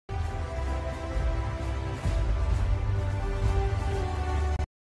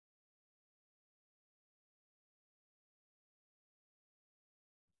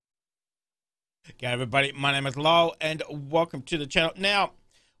G'day everybody, my name is Lowell and welcome to the channel. Now,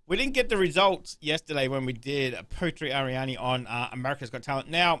 we didn't get the results yesterday when we did Putri Ariani on America's Got Talent.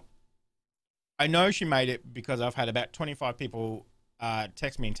 Now, I know she made it because I've had about 25 people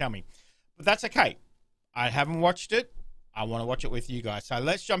text me and tell me, but that's okay. I haven't watched it. I want to watch it with you guys. So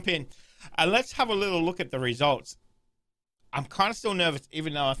let's jump in and let's have a little look at the results. I'm kind of still nervous,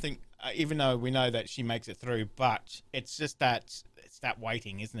 even though we know that she makes it through, but it's just that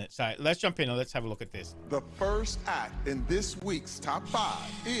waiting, isn't it? So let's jump in and let's have a look at this. The first act in this week's top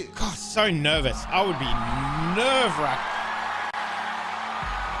 5 is... God, so nervous. I would be nerve-wracked.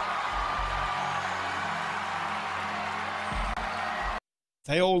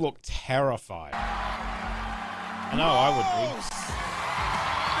 They all look terrified. I know I would be.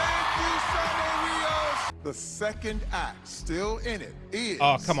 The second act still in it is...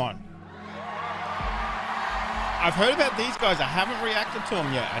 Oh, come on. I've heard about these guys. I haven't reacted to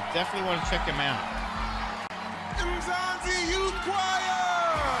them yet. I definitely want to check them out. Mzansi Youth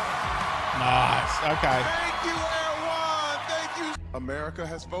Choir! Nice. Okay. Thank you, everyone. Thank you. America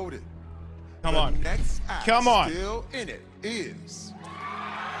has voted. Come on. The next act Come on. still in it is...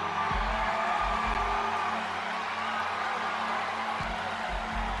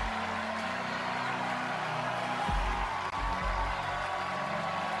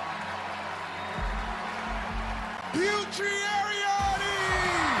 Putri Ariani!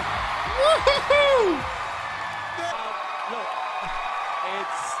 Woohoo! Look,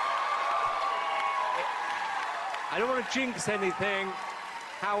 I don't want to jinx anything.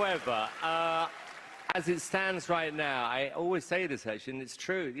 However, as it stands right now, I always say this, actually, and it's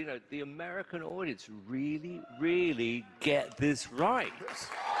true. You know, the American audience really, really get this right.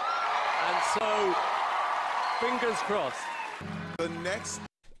 And so, fingers crossed. The next...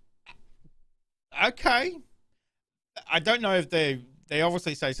 Okay. I don't know if they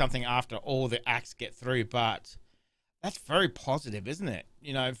obviously say something after all the acts get through, but that's very positive, isn't it?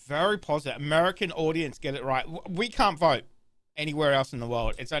 You know, very positive. American audience get it right. We can't vote anywhere else in the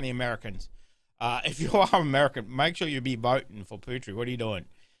world. It's only Americans. If you are American, make sure you be voting for Putri. What are you doing?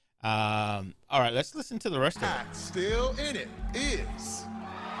 All right, let's listen to the rest of it. Act still in it is...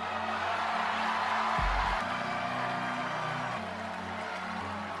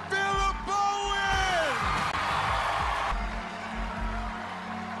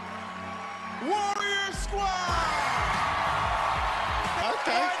 Warrior Squad! Okay.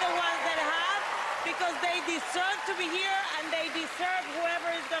 They're the ones that have, because they deserve to be here, and they deserve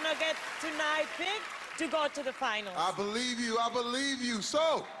whoever is going to get tonight picked to go to the finals. I believe you. I believe you.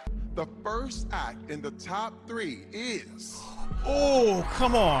 So, the first act in the top 3 is... Oh,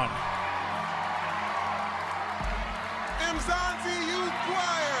 come on. Mzansi Youth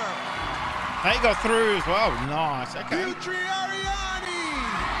Choir! They got through as well. Nice. Okay. Putri Ariani!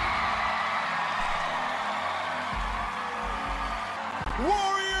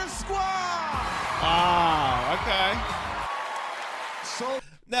 Warrior Squad! Ah, okay. So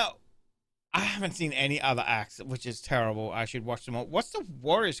Now, I haven't seen any other acts, which is terrible. I should watch them all. What's the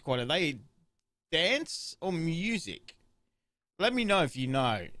Warrior Squad? Are they dance or music? Let me know if you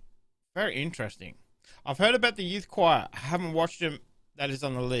know. Very interesting. I've heard about the youth choir. I haven't watched them. That is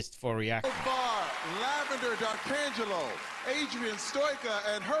on the list for reaction. far, Lavender D'Arcangelo, Adrian Stoica,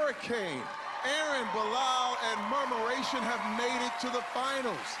 and Hurricane, Aaron, Bilal, and Murmuration have made it to the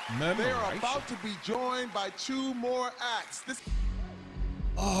finals. They are about to be joined by 2 more acts.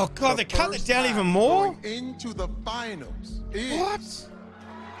 Oh, God, they cut it first down act even more? going into the finals is... What?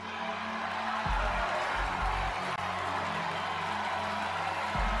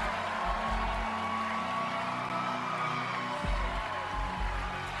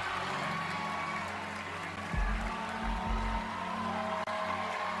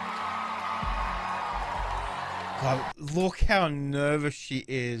 God, look how nervous she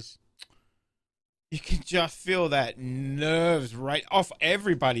is. You can just feel that nerves right off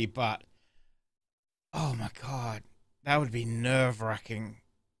everybody, but oh my God, that would be nerve-wracking.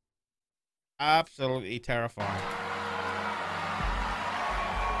 Absolutely terrifying.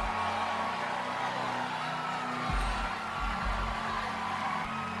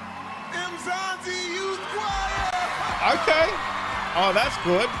 Mzansi Youth Choir! Okay. Oh, that's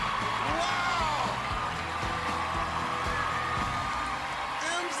good.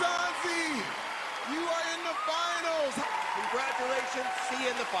 Congratulations, see you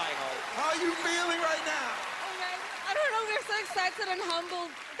in the final. How are you feeling right now? All right. I don't know, we're so excited and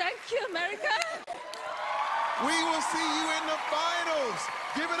humbled. Thank you, America. We will see you in the finals.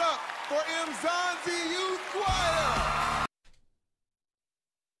 Give it up for Mzansi Youth Choir.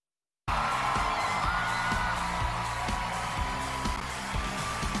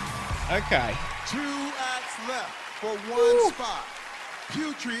 Okay. 2 acts left for 1 spot.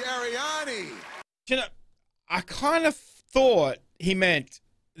 Putri Ariani. You know, I kind of thought he meant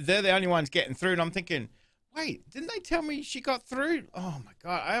they're the only ones getting through, and I'm thinking, wait, didn't they tell me she got through? Oh my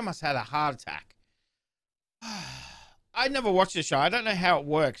God, I almost had a heart attack. I never watched the show. I don't know how it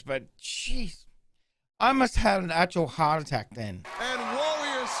works, but jeez, I must have an actual heart attack then. And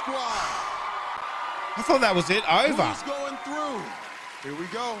Warrior Squad. I thought that was it, over. Who's going through? Here we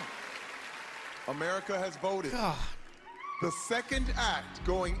go. America has voted. God. The second act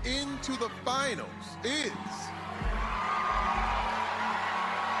going into the finals is...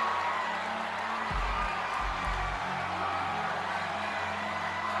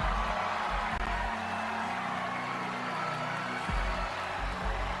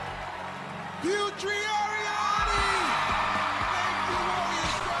 Putri Ariani! Thank you, Warrior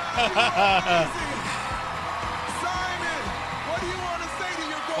Squad. Simon, what do you want to say to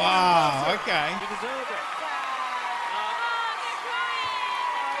your golden Wow, buzzer? okay. You deserve it.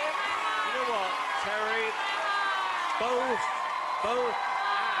 You know what, Terry? Both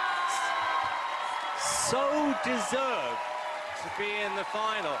acts so deserve to be in the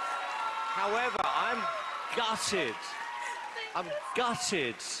final. However, I'm gutted. I'm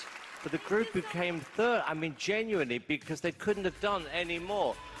gutted for the group who came third. I mean, genuinely, because they couldn't have done any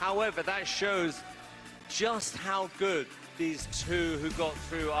more. However, that shows just how good these two who got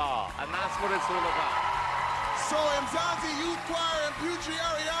through are. And that's what it's all about. So Mzansi Youth Choir and Putri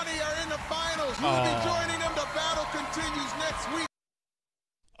Ariani are in the finals. Who will be joining them? The battle continues next week.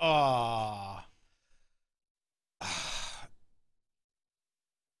 Oh.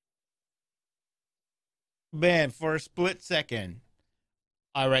 Man, for a split second,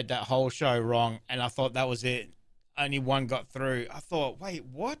 I read that whole show wrong, and I thought that was it. Only one got through. I thought, wait,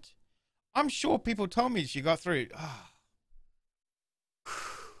 what? I'm sure people told me she got through. Oh.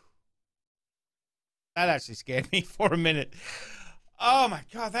 That actually scared me for a minute. Oh my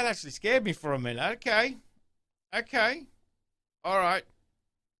God, that actually scared me for a minute. Okay. Okay. All right.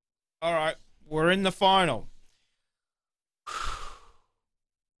 All right. We're in the final.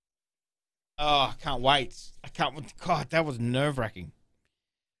 Oh, I can't wait. I can't. God, that was nerve-wracking.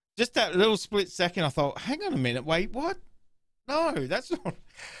 Just that little split second, I thought, hang on a minute. Wait, what? No, that's not.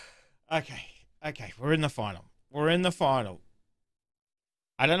 Okay. Okay. We're in the final. We're in the final.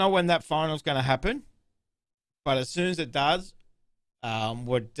 I don't know when that final's going to happen, but as soon as it does,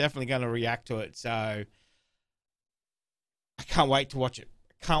 we're definitely going to react to it. So I can't wait to watch it.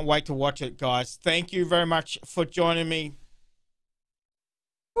 I can't wait to watch it, guys. Thank you very much for joining me.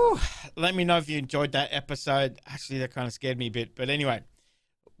 Whew. Let me know if you enjoyed that episode. Actually, that kind of scared me a bit. But anyway,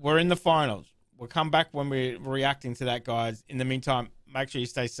 we're in the finals. We'll come back when we're reacting to that, guys. In the meantime, make sure you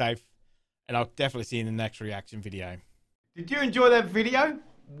stay safe, and I'll definitely see you in the next reaction video. Did you enjoy that video?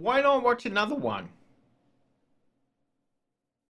 Why not watch another one?